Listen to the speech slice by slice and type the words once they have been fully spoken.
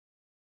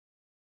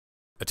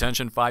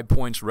Attention 5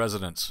 Points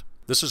residents.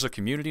 This is a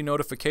community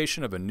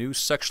notification of a new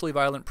sexually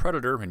violent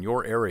predator in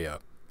your area.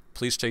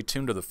 Please stay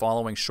tuned to the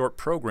following short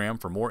program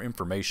for more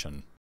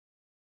information.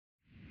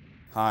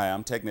 Hi,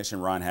 I'm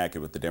Technician Ron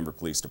Hackett with the Denver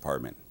Police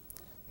Department.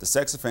 The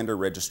Sex Offender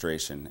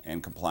Registration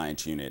and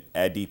Compliance Unit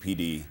at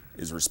DPD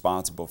is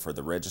responsible for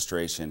the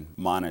registration,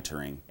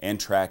 monitoring, and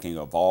tracking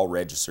of all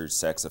registered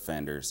sex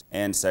offenders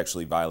and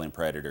sexually violent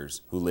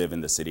predators who live in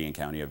the city and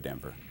county of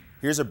Denver.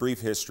 Here's a brief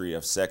history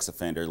of sex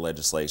offender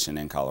legislation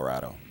in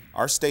Colorado.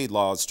 Our state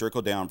laws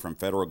trickle down from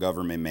federal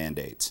government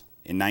mandates.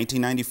 In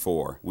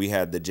 1994, we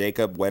had the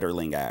Jacob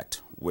Wetterling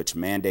Act, which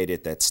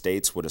mandated that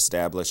states would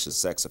establish a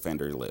sex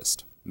offender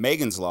list.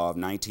 Megan's Law of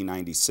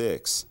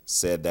 1996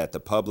 said that the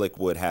public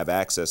would have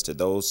access to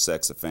those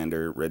sex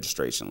offender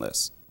registration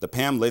lists. The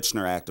Pam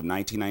Lichner Act of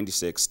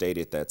 1996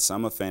 stated that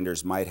some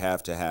offenders might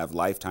have to have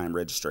lifetime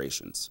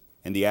registrations.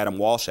 And the Adam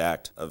Walsh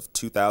Act of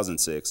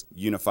 2006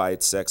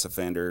 unified sex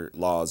offender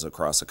laws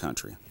across the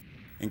country.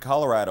 In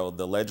Colorado,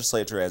 the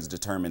legislature has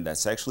determined that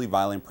sexually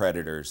violent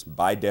predators,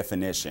 by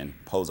definition,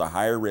 pose a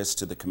higher risk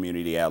to the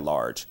community at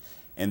large,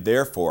 and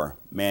therefore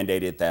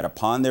mandated that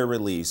upon their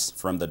release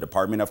from the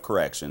Department of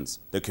Corrections,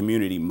 the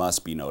community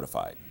must be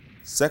notified.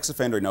 Sex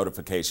offender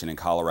notification in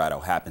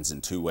Colorado happens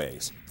in two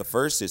ways. The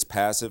first is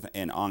passive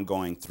and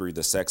ongoing through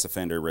the sex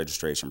offender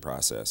registration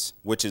process,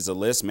 which is a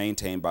list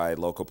maintained by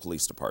local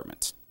police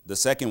departments. The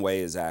second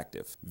way is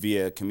active,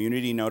 via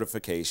community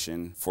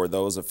notification for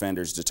those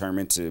offenders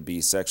determined to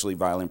be sexually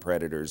violent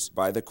predators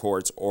by the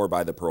courts or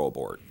by the parole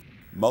board.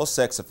 Most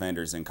sex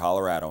offenders in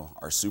Colorado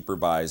are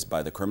supervised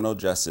by the criminal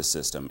justice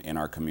system in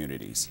our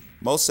communities.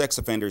 Most sex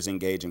offenders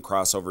engage in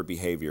crossover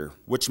behavior,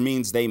 which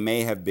means they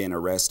may have been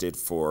arrested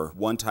for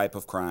one type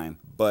of crime,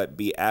 but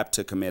be apt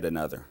to commit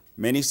another.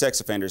 Many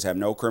sex offenders have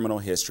no criminal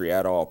history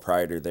at all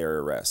prior to their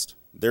arrest.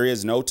 There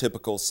is no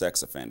typical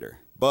sex offender,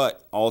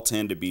 but all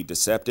tend to be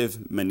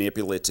deceptive,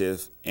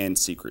 manipulative, and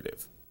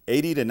secretive.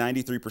 80 to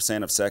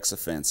 93% of sex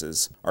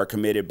offenses are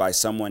committed by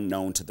someone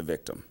known to the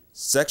victim.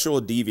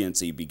 Sexual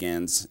deviancy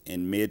begins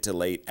in mid to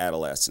late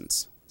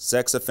adolescence.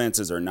 Sex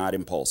offenses are not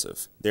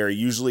impulsive. They are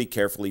usually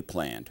carefully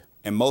planned,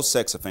 and most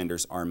sex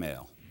offenders are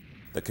male.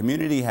 The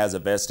community has a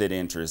vested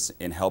interest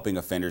in helping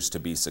offenders to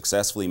be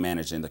successfully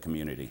managed in the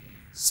community.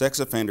 Sex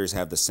offenders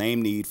have the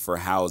same need for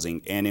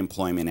housing and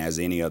employment as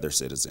any other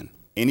citizen.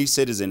 Any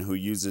citizen who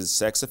uses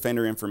sex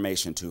offender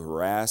information to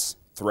harass,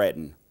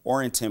 threaten,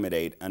 or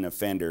intimidate an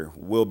offender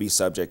will be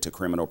subject to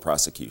criminal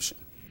prosecution.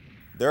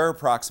 There are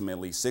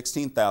approximately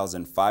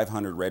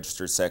 16,500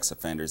 registered sex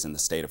offenders in the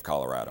state of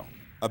Colorado.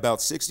 About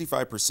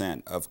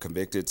 65% of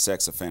convicted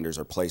sex offenders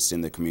are placed in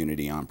the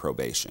community on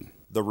probation.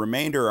 The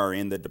remainder are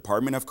in the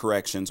Department of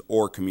Corrections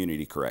or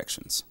Community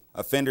Corrections.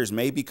 Offenders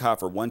may be caught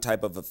for one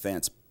type of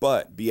offense,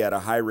 but be at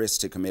a high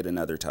risk to commit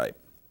another type.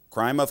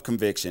 Crime of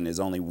conviction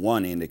is only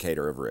one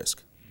indicator of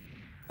risk.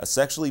 A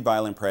sexually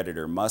violent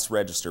predator must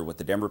register with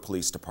the Denver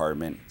Police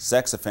Department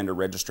Sex Offender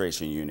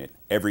Registration Unit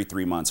every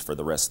 3 months for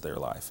the rest of their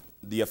life.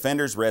 The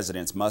offender's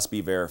residence must be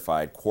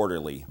verified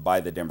quarterly by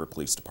the Denver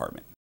Police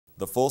Department.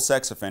 The full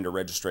sex offender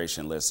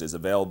registration list is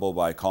available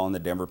by calling the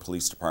Denver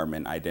Police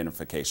Department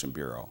Identification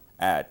Bureau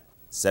at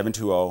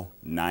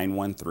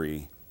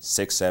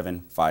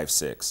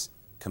 720-913-6756.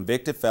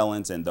 Convicted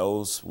felons and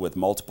those with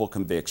multiple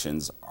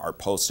convictions are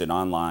posted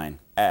online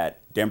at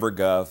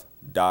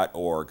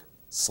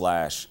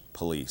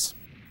denvergov.org/police.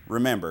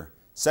 Remember,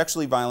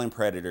 sexually violent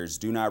predators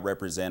do not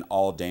represent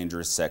all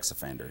dangerous sex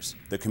offenders.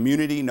 The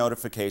community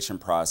notification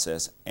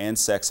process and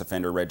sex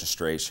offender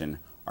registration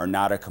are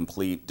not a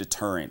complete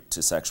deterrent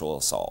to sexual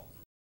assault.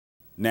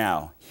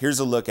 Now, here's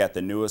a look at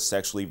the newest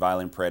sexually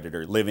violent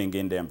predator living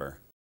in Denver.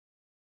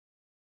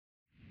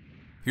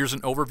 Here's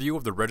an overview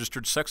of the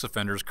registered sex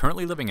offenders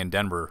currently living in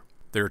Denver.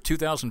 There are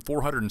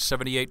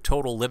 2,478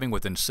 total living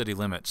within city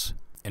limits.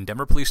 In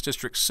Denver Police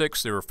District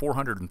 6, there are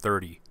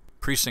 430.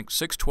 Precinct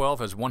 612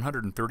 has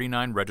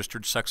 139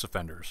 registered sex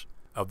offenders.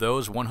 Of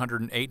those,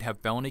 108 have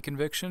felony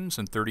convictions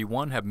and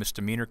 31 have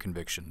misdemeanor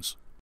convictions.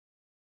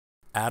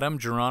 Adam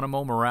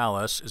Geronimo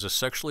Morales is a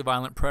sexually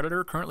violent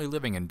predator currently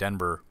living in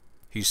Denver.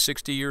 He's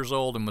 60 years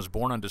old and was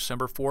born on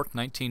December 4,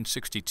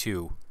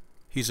 1962.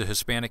 He's a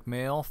Hispanic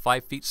male,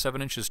 5 feet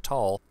 7 inches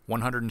tall,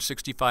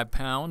 165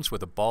 pounds,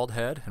 with a bald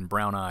head and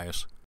brown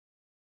eyes.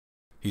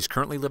 He's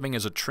currently living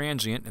as a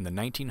transient in the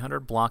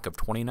 1900 block of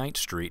 29th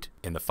Street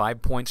in the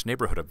 5 Points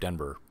neighborhood of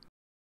Denver.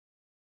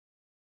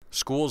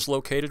 Schools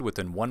located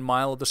within 1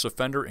 mile of this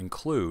offender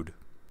include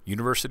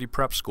University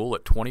Prep School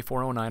at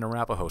 2409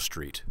 Arapahoe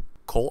Street,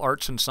 Cole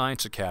Arts and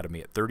Science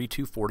Academy at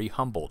 3240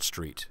 Humboldt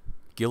Street,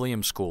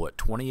 Gilliam School at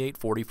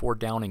 2844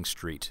 Downing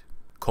Street,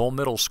 Cole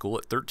Middle School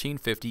at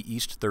 1350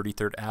 East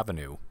 33rd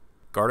Avenue,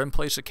 Garden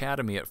Place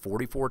Academy at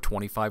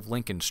 4425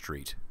 Lincoln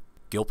Street,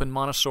 Gilpin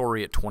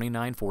Montessori at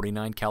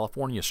 2949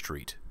 California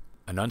Street,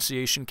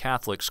 Annunciation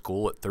Catholic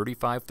School at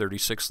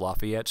 3536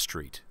 Lafayette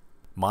Street,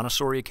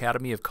 Montessori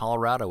Academy of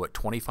Colorado at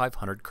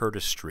 2500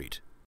 Curtis Street.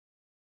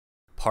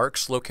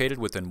 Parks located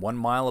within 1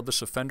 mile of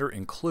this offender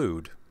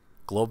include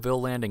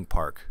Globeville Landing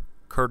Park,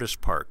 Curtis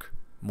Park,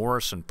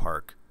 Morrison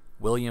Park,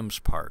 Williams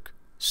Park,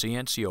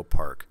 Ciencio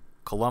Park,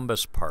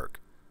 Columbus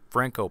Park,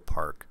 Franco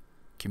Park,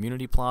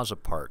 Community Plaza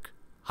Park,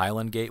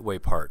 Highland Gateway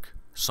Park,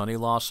 Sonny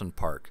Lawson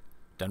Park,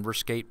 Denver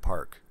Skate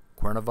Park,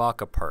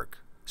 Cuernavaca Park,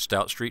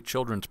 Stout Street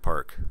Children's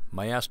Park,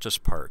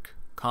 Maestas Park,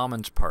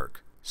 Commons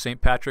Park,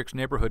 St. Patrick's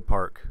Neighborhood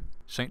Park,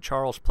 St.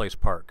 Charles Place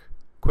Park,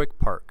 Quick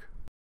Park.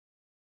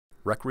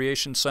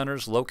 Recreation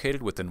centers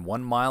located within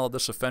 1 mile of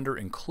this offender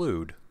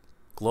include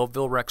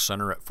Gloveville Rec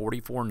Center at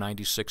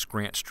 4496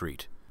 Grant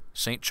Street,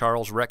 St.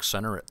 Charles Rec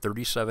Center at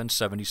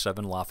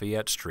 3777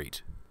 Lafayette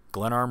Street,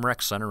 Glenarm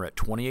Rec Center at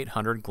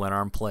 2800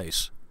 Glenarm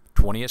Place,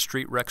 20th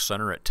Street Rec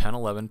Center at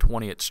 1011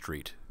 20th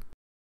Street.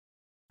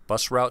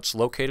 Bus routes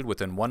located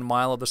within 1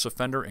 mile of this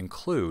offender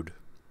include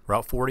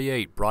Route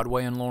 48,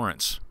 Broadway and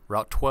Lawrence,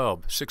 Route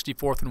 12,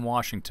 64th and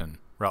Washington,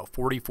 Route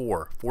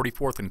 44,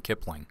 44th and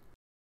Kipling.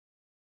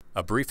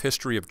 A brief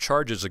history of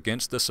charges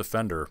against this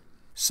offender: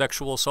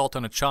 sexual assault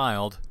on a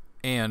child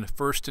and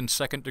first and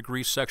second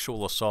degree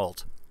sexual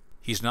assault.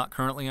 He's not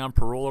currently on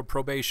parole or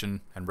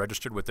probation and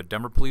registered with the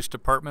Denver Police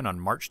Department on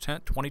March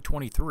 10,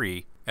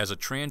 2023 as a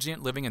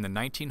transient living in the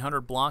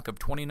 1900 block of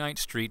 29th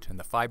Street in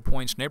the Five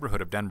Points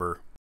neighborhood of Denver.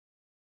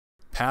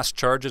 Past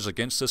charges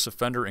against this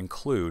offender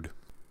include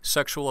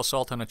sexual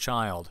assault on a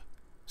child,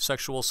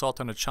 sexual assault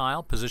on a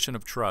child, position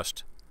of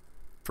trust,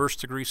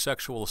 first degree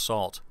sexual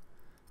assault,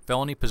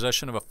 felony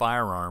possession of a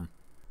firearm,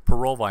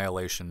 parole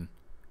violation,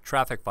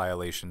 traffic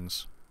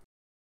violations.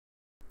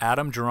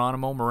 Adam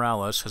Geronimo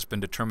Morales has been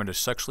determined a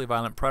sexually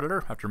violent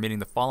predator after meeting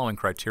the following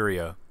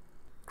criteria.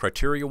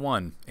 Criteria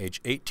 1,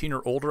 age 18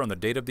 or older on the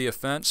date of the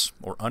offense,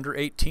 or under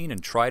 18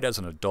 and tried as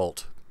an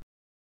adult.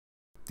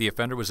 The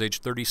offender was age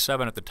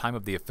 37 at the time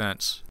of the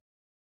offense.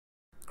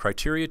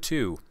 Criteria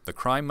 2, the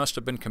crime must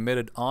have been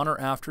committed on or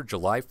after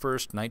July 1,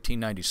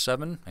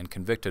 1997 and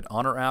convicted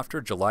on or after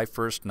July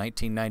 1,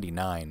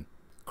 1999.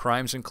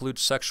 Crimes include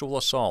sexual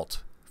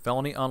assault,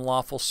 felony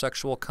unlawful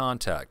sexual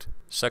contact,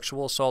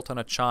 sexual assault on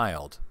a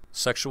child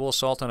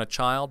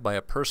by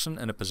a person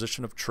in a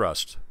position of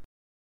trust.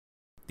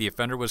 The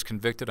offender was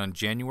convicted on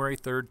January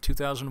 3,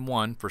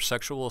 2001 for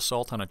sexual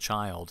assault on a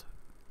child.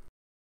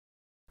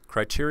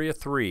 Criteria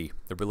 3,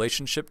 the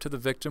relationship to the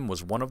victim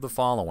was one of the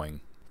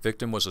following.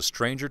 Victim was a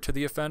stranger to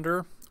the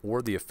offender,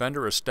 or the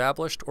offender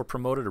established or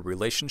promoted a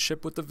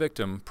relationship with the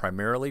victim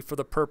primarily for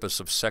the purpose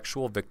of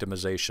sexual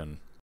victimization.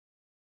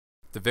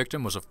 The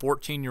victim was a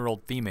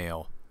 14-year-old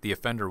female. The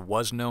offender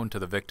was known to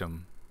the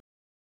victim.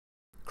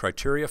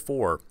 Criteria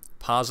 4,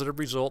 positive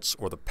results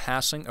or the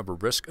passing of a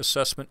risk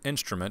assessment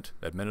instrument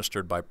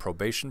administered by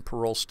probation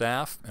parole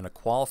staff and a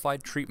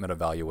qualified treatment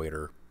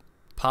evaluator.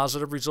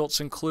 Positive results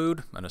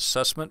include an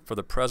assessment for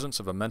the presence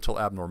of a mental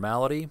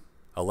abnormality,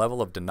 a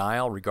level of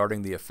denial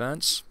regarding the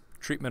offense,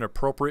 treatment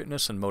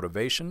appropriateness and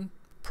motivation,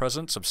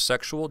 presence of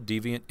sexual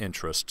deviant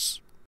interests.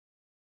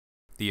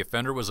 The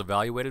offender was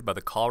evaluated by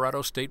the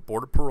Colorado State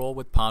Board of Parole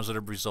with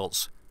positive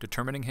results,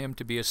 determining him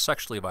to be a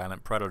sexually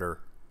violent predator.